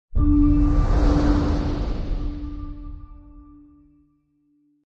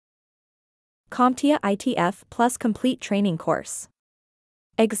CompTIA ITF Plus Complete Training Course.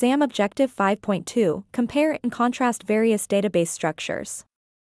 Exam Objective 5.2 Compare and contrast various database structures.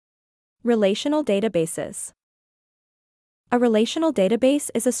 Relational databases. A relational database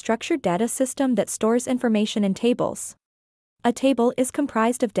is a structured data system that stores information in tables. A table is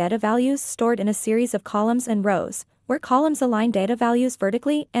comprised of data values stored in a series of columns and rows, where columns align data values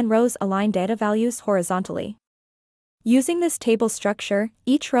vertically and rows align data values horizontally. Using this table structure,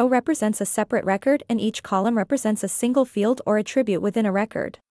 each row represents a separate record and each column represents a single field or attribute within a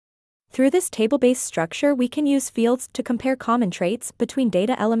record. Through this table-based structure, we can use fields to compare common traits between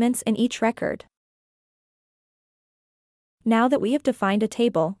data elements in each record. Now that we have defined a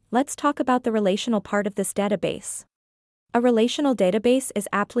table, let's talk about the relational part of this database. A relational database is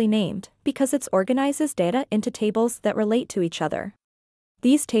aptly named because it organizes data into tables that relate to each other.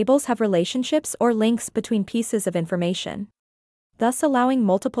 These tables have relationships or links between pieces of information, thus allowing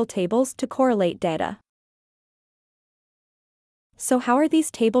multiple tables to correlate data. So how are these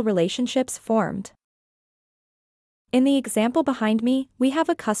table relationships formed? In the example behind me, we have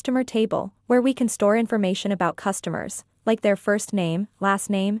a customer table, where we can store information about customers, like their first name, last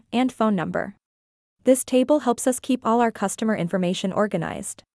name, and phone number. This table helps us keep all our customer information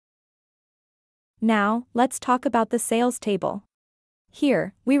organized. Now, let's talk about the sales table.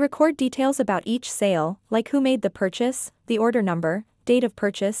 Here, we record details about each sale, like who made the purchase, the order number, date of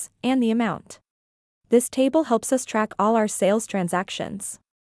purchase, and the amount. This table helps us track all our sales transactions.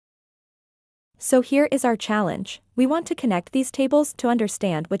 So here is our challenge. We want to connect these tables to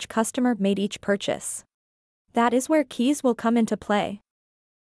understand which customer made each purchase. That is where keys will come into play.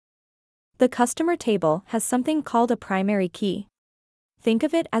 The customer table has something called a primary key. Think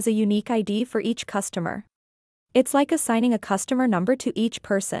of it as a unique ID for each customer. It's like assigning a customer number to each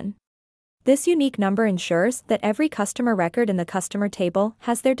person. This unique number ensures that every customer record in the customer table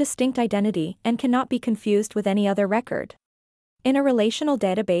has their distinct identity and cannot be confused with any other record. In a relational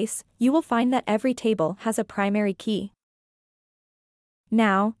database, you will find that every table has a primary key.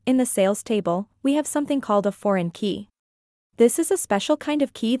 Now, in the sales table, we have something called a foreign key. This is a special kind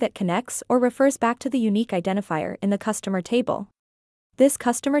of key that connects or refers back to the unique identifier in the customer table. This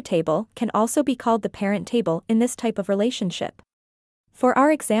customer table can also be called the parent table in this type of relationship. For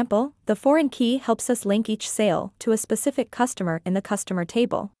our example, the foreign key helps us link each sale to a specific customer in the customer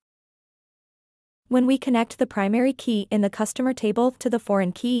table. When we connect the primary key in the customer table to the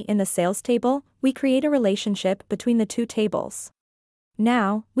foreign key in the sales table, we create a relationship between the two tables.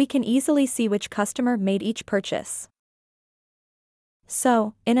 Now, we can easily see which customer made each purchase.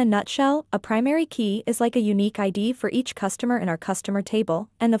 So, in a nutshell, a primary key is like a unique ID for each customer in our customer table,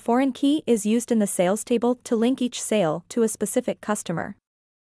 and the foreign key is used in the sales table to link each sale to a specific customer.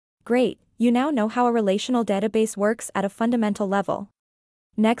 Great, you now know how a relational database works at a fundamental level.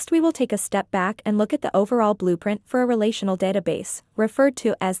 Next, we will take a step back and look at the overall blueprint for a relational database, referred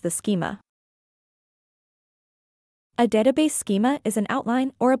to as the schema. A database schema is an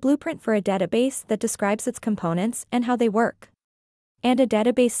outline or a blueprint for a database that describes its components and how they work. And a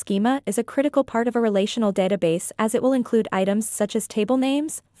database schema is a critical part of a relational database as it will include items such as table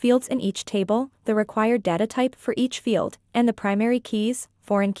names, fields in each table, the required data type for each field, and the primary keys,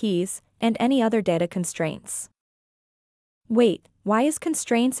 foreign keys, and any other data constraints. Wait, why is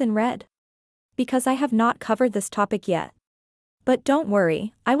constraints in red? Because I have not covered this topic yet. But don't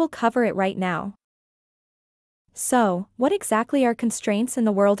worry, I will cover it right now. So, what exactly are constraints in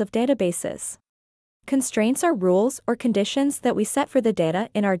the world of databases? Constraints are rules or conditions that we set for the data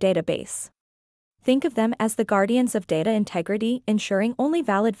in our database. Think of them as the guardians of data integrity, ensuring only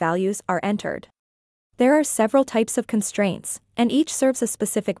valid values are entered. There are several types of constraints, and each serves a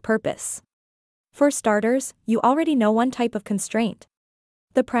specific purpose. For starters, you already know one type of constraint.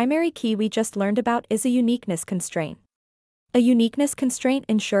 The primary key we just learned about is a uniqueness constraint. A uniqueness constraint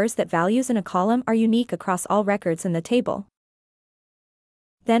ensures that values in a column are unique across all records in the table.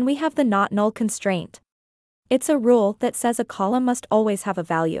 Then we have the not null constraint. It's a rule that says a column must always have a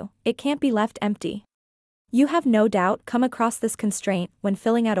value, it can't be left empty. You have no doubt come across this constraint when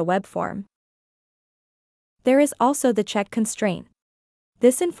filling out a web form. There is also the check constraint.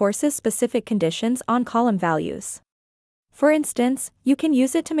 This enforces specific conditions on column values. For instance, you can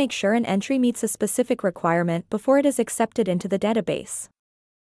use it to make sure an entry meets a specific requirement before it is accepted into the database.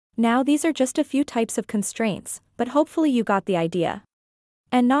 Now these are just a few types of constraints, but hopefully you got the idea.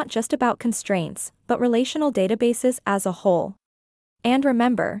 And not just about constraints, but relational databases as a whole. And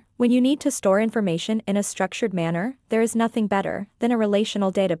remember, when you need to store information in a structured manner, there is nothing better than a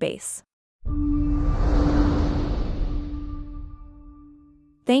relational database.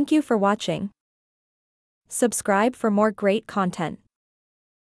 Thank you for watching. Subscribe for more great content.